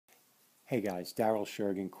Hey guys, Daryl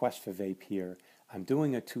Shergan, Quest for Vape here. I'm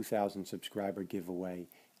doing a 2,000 subscriber giveaway,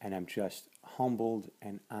 and I'm just humbled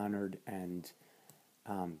and honored and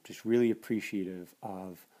just really appreciative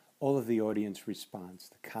of all of the audience response,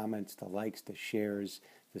 the comments, the likes, the shares,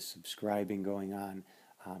 the subscribing going on,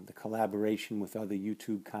 the collaboration with other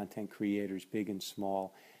YouTube content creators, big and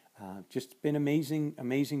small. Just been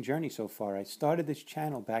amazing journey so far. I started this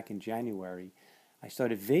channel back in January. I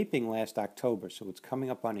started vaping last October, so it's coming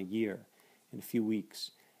up on a year in a few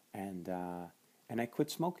weeks, and I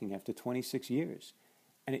quit smoking after 26 years,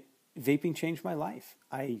 and vaping changed my life.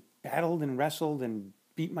 I battled and wrestled and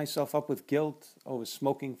beat myself up with guilt over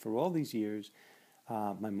smoking for all these years.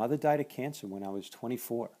 My mother died of cancer when I was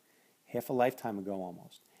 24, half a lifetime ago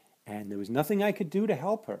almost, and there was nothing I could do to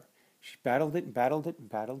help her. She battled it and battled it and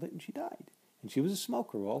battled it, and she died. And she was a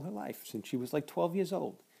smoker all her life since she was like 12 years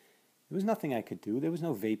old. There was nothing I could do. There was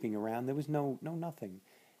no vaping around. There was no nothing.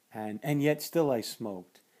 And yet still I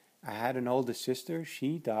smoked. I had an older sister.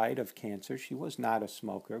 She died of cancer. She was not a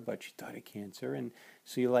smoker, but she died of cancer. And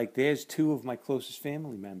so you're like, there's two of my closest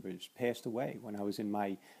family members passed away when I was in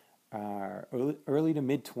my early to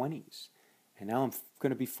mid-20s. And now I'm going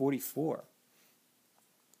to be 44.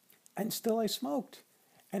 And still I smoked.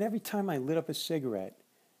 And every time I lit up a cigarette,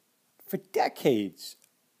 for decades,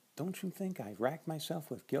 don't you think I racked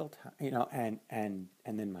myself with guilt? You know, and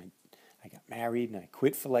then I got married and I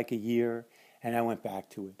quit for like a year and I went back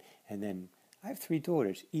to it. And then I have 3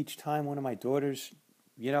 daughters. Each time one of my daughters,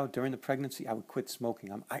 you know, during the pregnancy, I would quit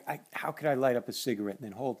smoking. How could I light up a cigarette and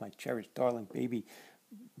then hold my cherished, darling baby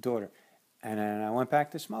daughter? And then I went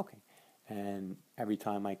back to smoking. And every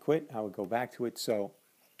time I quit, I would go back to it. So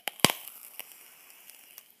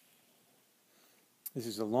this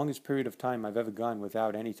is the longest period of time I've ever gone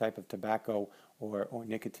without any type of tobacco or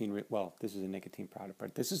nicotine. Well, this is a nicotine product,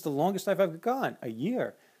 but this is the longest I've ever gone, a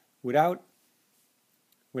year, without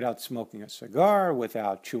smoking a cigar,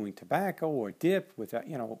 without chewing tobacco or dip,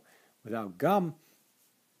 without gum.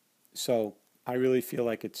 So I really feel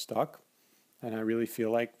like it's stuck, and I really feel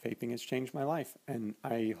like vaping has changed my life. And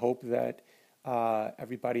I hope that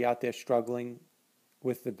everybody out there struggling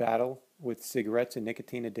with the battle with cigarettes and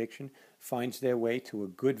nicotine addiction finds their way to a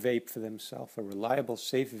good vape for themselves, a reliable,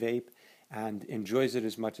 safe vape, and enjoys it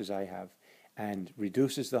as much as I have, and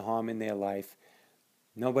reduces the harm in their life.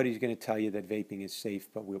 Nobody's going to tell you that vaping is safe,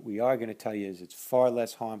 but what we are going to tell you is it's far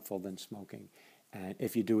less harmful than smoking, and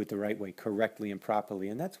if you do it the right way, correctly and properly.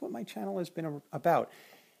 And that's what my channel has been about,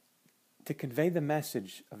 to convey the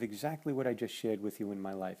message of exactly what I just shared with you in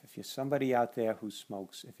my life. If you're somebody out there who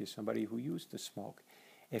smokes, if you're somebody who used to smoke,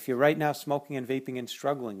 if you're right now smoking and vaping and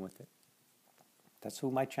struggling with it, that's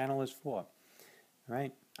who my channel is for,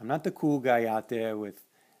 right? I'm not the cool guy out there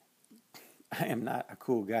I am not a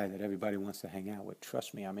cool guy that everybody wants to hang out with.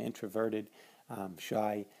 Trust me, I'm introverted,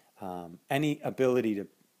 shy. Any ability to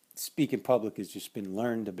speak in public has just been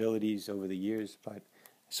learned abilities over the years, but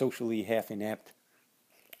socially half inept.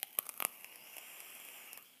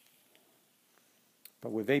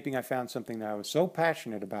 But with vaping, I found something that I was so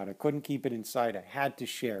passionate about, I couldn't keep it inside. I had to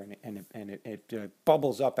share, and it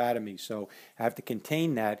bubbles up out of me. So I have to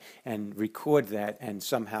contain that and record that and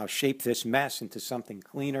somehow shape this mess into something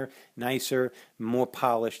cleaner, nicer, more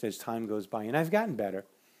polished as time goes by. And I've gotten better,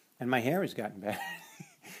 and my hair has gotten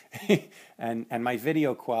better, and my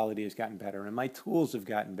video quality has gotten better, and my tools have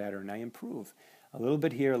gotten better, and I improve a little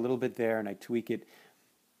bit here, a little bit there, and I tweak it.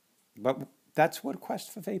 But that's what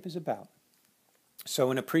Quest for Vape is about.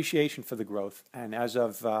 So in appreciation for the growth, and as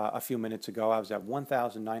of a few minutes ago, I was at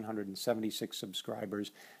 1,976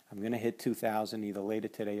 subscribers. I'm going to hit 2,000 either later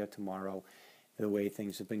today or tomorrow, the way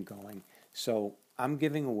things have been going. So I'm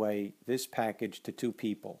giving away this package to 2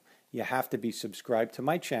 people. You have to be subscribed to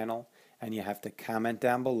my channel, and you have to comment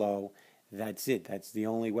down below. That's it. That's the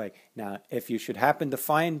only way. Now, if you should happen to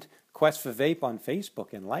find Quest for Vape on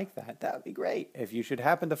Facebook and like that would be great. If you should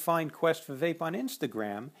happen to find Quest for Vape on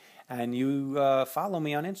Instagram and you follow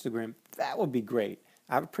me on Instagram, that would be great.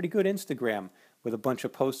 I have a pretty good Instagram with a bunch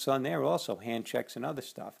of posts on there also, hand checks and other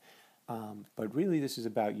stuff. But really this is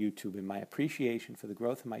about YouTube and my appreciation for the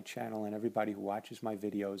growth of my channel and everybody who watches my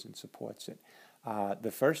videos and supports it.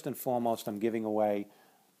 The first and foremost, I'm giving away,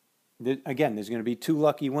 again, there's going to be 2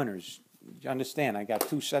 lucky winners. You understand, I got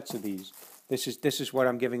 2 sets of these. This is what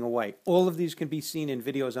I'm giving away. All of these can be seen in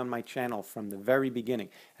videos on my channel from the very beginning.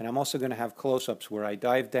 And I'm also going to have close-ups where I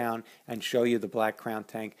dive down and show you the Black Crown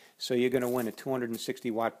Tank. So you're going to win a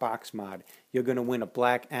 260-watt box mod. You're going to win a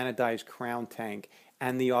black anodized Crown Tank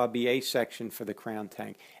and the RBA section for the Crown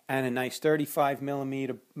Tank. And a nice 35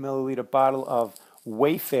 milliliter bottle of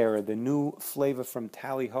Wayfarer, the new flavor from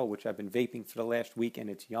Tally Ho, which I've been vaping for the last week, and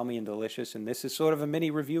it's yummy and delicious. And this is sort of a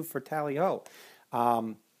mini review for Tally Ho.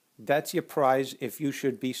 That's your prize if you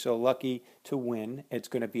should be so lucky to win. It's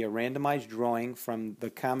going to be a randomized drawing from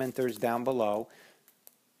the commenters down below.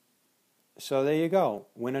 So there you go.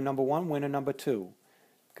 Winner number 1, winner number 2.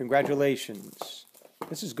 Congratulations.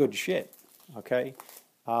 This is good shit, okay?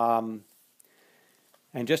 And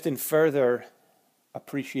just in further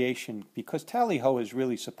appreciation, because Tally Ho has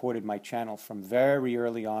really supported my channel from very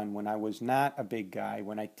early on when I was not a big guy,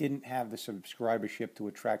 when I didn't have the subscribership to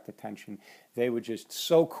attract attention. They were just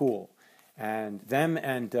so cool. And them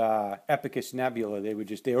and Epicus Nebula, they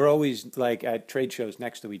were always like at trade shows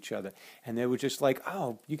next to each other, and they were just like,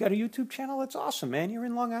 "Oh, you got a YouTube channel? That's awesome, man! You're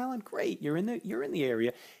in Long Island, great! You're in the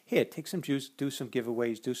area. Here, take some juice, do some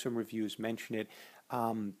giveaways, do some reviews, mention it."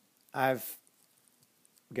 I've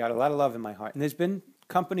got a lot of love in my heart, and there's been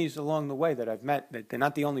companies along the way that I've met that they're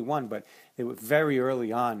not the only one, but they were very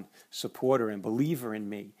early on supporter and believer in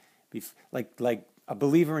me, like a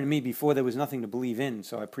believer in me before there was nothing to believe in.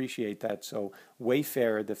 So I appreciate that. So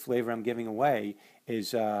Wayfarer, the flavor I'm giving away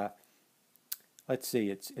is let's see,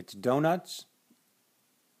 it's donuts,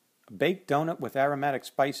 baked donut with aromatic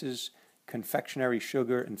spices, confectionery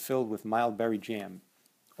sugar, and filled with mild berry jam.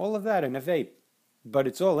 All of that in a vape. But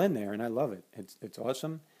it's all in there, and I love it. It's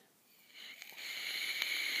awesome.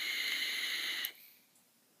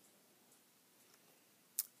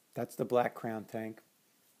 That's the Black Crown Tank.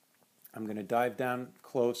 I'm going to dive down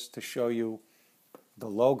close to show you the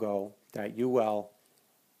logo, that UL.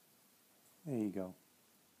 There you go.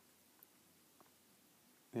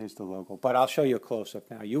 There's the logo. But I'll show you a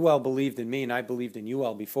close-up now. UL believed in me, and I believed in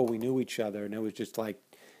UL before we knew each other, and it was just like,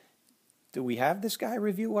 do we have this guy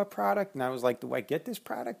review our product? And I was like, do I get this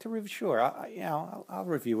product to review? Sure, I'll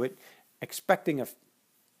review it, expecting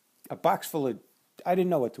a box full of, I didn't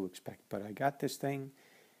know what to expect, but I got this thing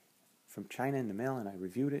from China in the mail, and I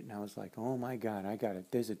reviewed it, and I was like, oh my God, I got it.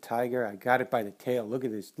 There's a tiger. I got it by the tail. Look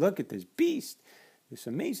at this beast, this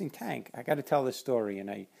amazing tank. I got to tell this story, and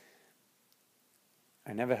I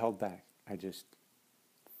never held back. I just,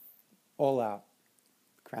 all out.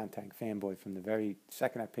 Crown Tank fanboy from the very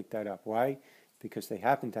second I picked that up. Why? Because they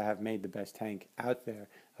happen to have made the best tank out there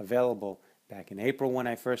available back in April when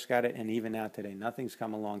I first got it, and even now today. Nothing's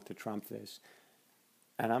come along to trump this.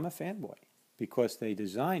 And I'm a fanboy because they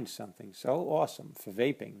designed something so awesome for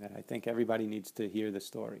vaping that I think everybody needs to hear the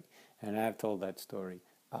story. And I've told that story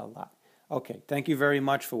a lot. Okay, thank you very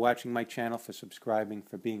much for watching my channel, for subscribing,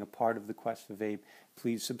 for being a part of the quest for vape.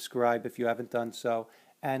 Please subscribe if you haven't done so.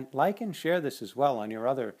 And like and share this as well on your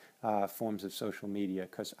other forms of social media,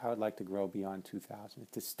 because I would like to grow beyond 2,000.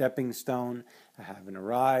 It's a stepping stone. I haven't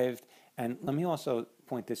arrived. And let me also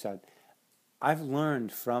point this out. I've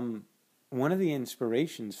learned from one of the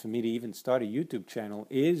inspirations for me to even start a YouTube channel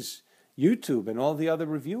is YouTube and all the other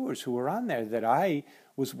reviewers who were on there that I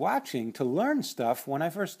was watching to learn stuff when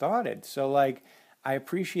I first started. So like, I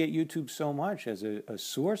appreciate YouTube so much as a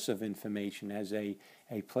source of information, as a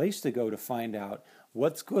place to go to find out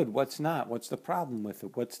what's good, what's not, what's the problem with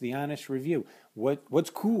it, what's the honest review, what's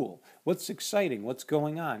cool, what's exciting, what's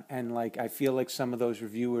going on. And like, I feel like some of those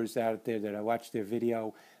reviewers out there that I watch their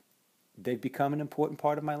video, they've become an important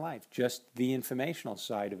part of my life, just the informational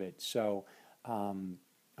side of it. So I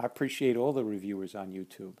appreciate all the reviewers on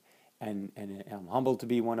YouTube, and I'm humbled to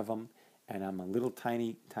be one of them, and I'm a little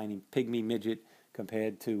tiny pygmy midget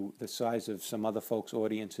compared to the size of some other folks'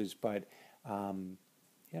 audiences, but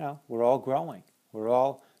you know, we're all growing. We're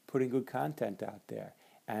all putting good content out there,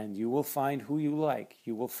 and you will find who you like.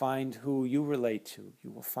 You will find who you relate to.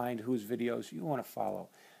 You will find whose videos you want to follow.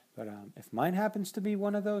 But if mine happens to be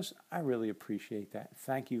one of those, I really appreciate that.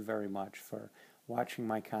 Thank you very much for watching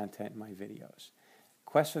my content and my videos.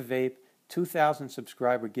 Quest for Vape, 2,000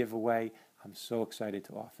 subscriber giveaway. I'm so excited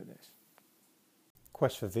to offer this.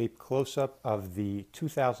 Quest for Vape close-up of the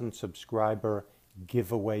 2,000 subscriber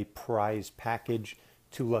giveaway prize package.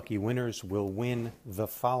 2 lucky winners will win the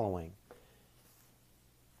following.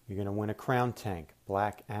 You're going to win a Crown Tank,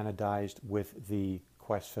 black anodized with the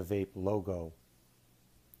Quest for Vape logo,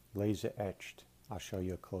 laser etched. I'll show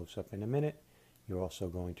you a close-up in a minute. You're also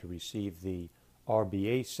going to receive the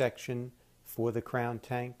RBA section for the Crown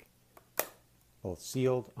Tank, both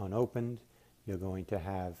sealed, unopened. You're going to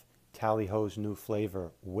have Tally Ho's new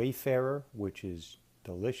flavor, Wayfarer, which is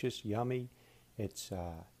delicious, yummy. It's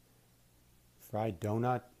fried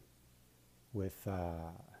donut with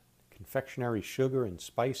confectionery sugar and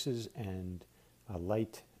spices and a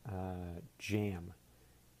light jam.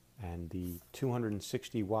 And the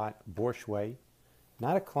 260 watt Borscht,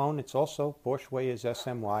 not a clone, it's also Borscht is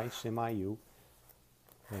SMY, SMIU.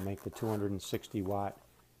 They make the 260 watt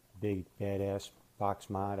big badass box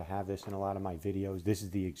mod. I have this in a lot of my videos. This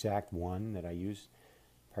is the exact one that I use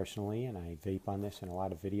personally, and I vape on this in a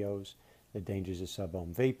lot of videos. The dangers of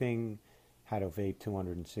sub-ohm vaping, how to vape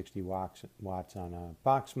 260 watts on a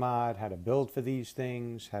box mod, how to build for these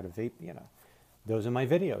things, how to vape, you know. Those are my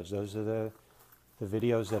videos. Those are the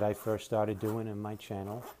videos that I first started doing in my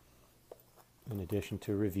channel, in addition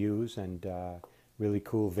to reviews and really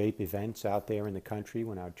cool vape events out there in the country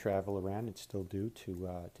when I would travel around, and still do,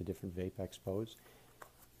 to different vape expos,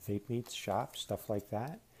 vape meets, shops, stuff like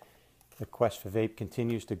that. The quest for vape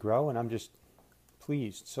continues to grow, and I'm just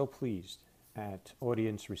pleased, so pleased at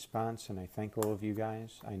audience response, and I thank all of you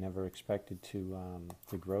guys. I never expected to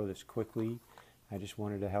grow this quickly. I just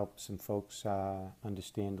wanted to help some folks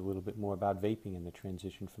understand a little bit more about vaping and the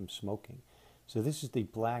transition from smoking. So this is the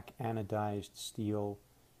black anodized steel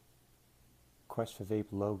Quest for Vape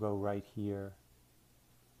logo right here.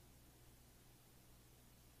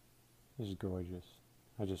 This is gorgeous.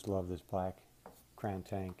 I just love this Black Crown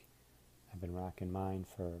Tank. I've been rocking mine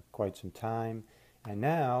for quite some time. And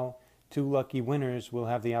now, 2 lucky winners will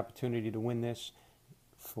have the opportunity to win this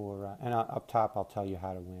for, and up top I'll tell you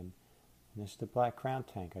how to win. And this is the Black Crown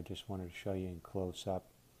Tank. I just wanted to show you in close up,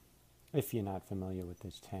 if you're not familiar with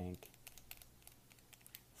this tank.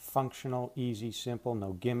 Functional, easy, simple,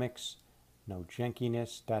 no gimmicks, no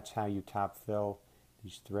jankiness. That's how you top fill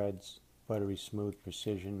these threads. Buttery smooth,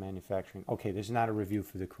 precision, manufacturing. Okay, this is not a review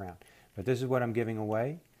for the Crown, but this is what I'm giving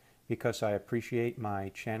away because I appreciate my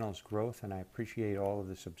channel's growth and I appreciate all of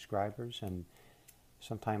the subscribers, and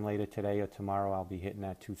sometime later today or tomorrow I'll be hitting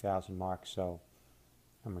that 2,000 mark, so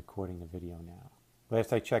I'm recording the video now.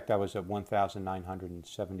 Last I checked, I was at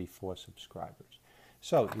 1,974 subscribers.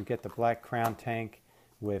 So you get the Black Crown Tank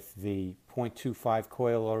with the 0.25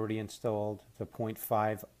 coil already installed, the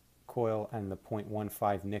 0.5 coil and the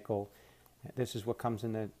 0.15 nickel. This is what comes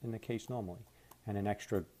in the case normally, and an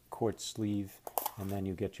extra quartz sleeve, and then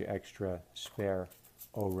you get your extra spare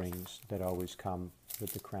O-rings that always come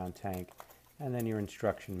with the Crown Tank, and then your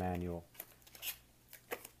instruction manual.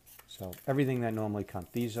 So everything that normally comes.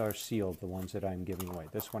 These are sealed, the ones that I'm giving away.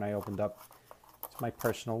 This one I opened up, it's my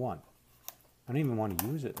personal one. I don't even want to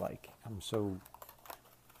use it, like, I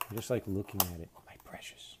just like looking at it. My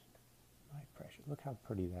precious. My precious. Look how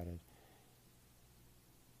pretty that is.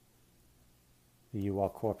 The UL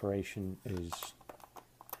Corporation is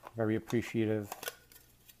very appreciative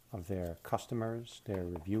of their customers, their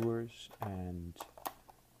reviewers, and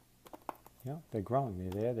you know, they're growing.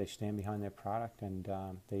 They're there. They stand behind their product, and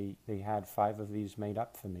they had 5 of these made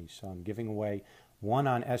up for me. So I'm giving away one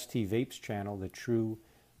on ST Vapes channel, the True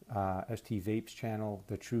ST Vapes channel,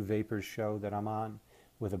 the True Vapors show that I'm on,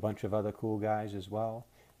 with a bunch of other cool guys as well.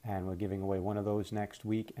 And we're giving away one of those next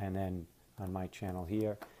week, and then on my channel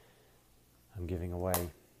here, I'm giving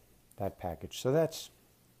away that package. So that's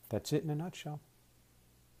it in a nutshell.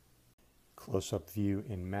 Close-up view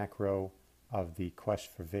in macro of the Quest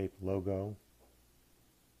for Vape logo.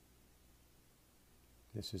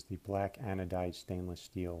 This is the black anodized stainless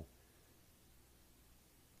steel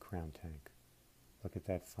Crown Tank. Look at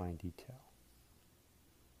that fine detail.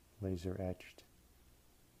 Laser etched.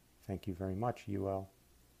 Thank you very much, UL.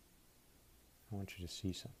 I want you to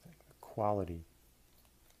see something. The quality.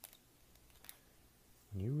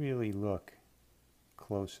 When you really look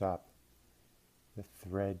close up, the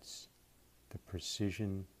threads, the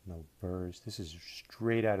precision, no burrs. This is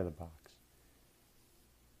straight out of the box.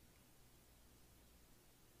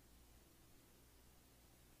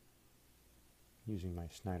 Using my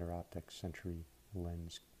Snyder Optics Century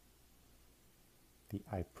lens, the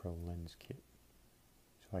iPro lens kit,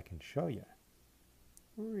 so I can show you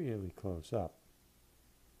really close up.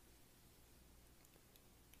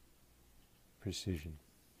 Precision.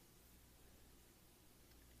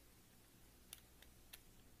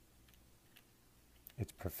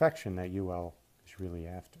 It's perfection that UL is really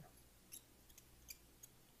after.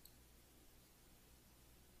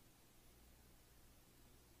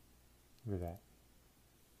 Look at that.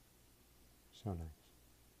 So nice.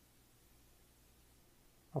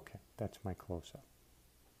 Okay, that's my close-up.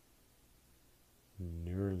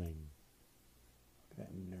 Knurling. Look at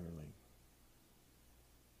that knurling.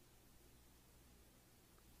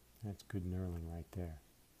 That's good knurling right there.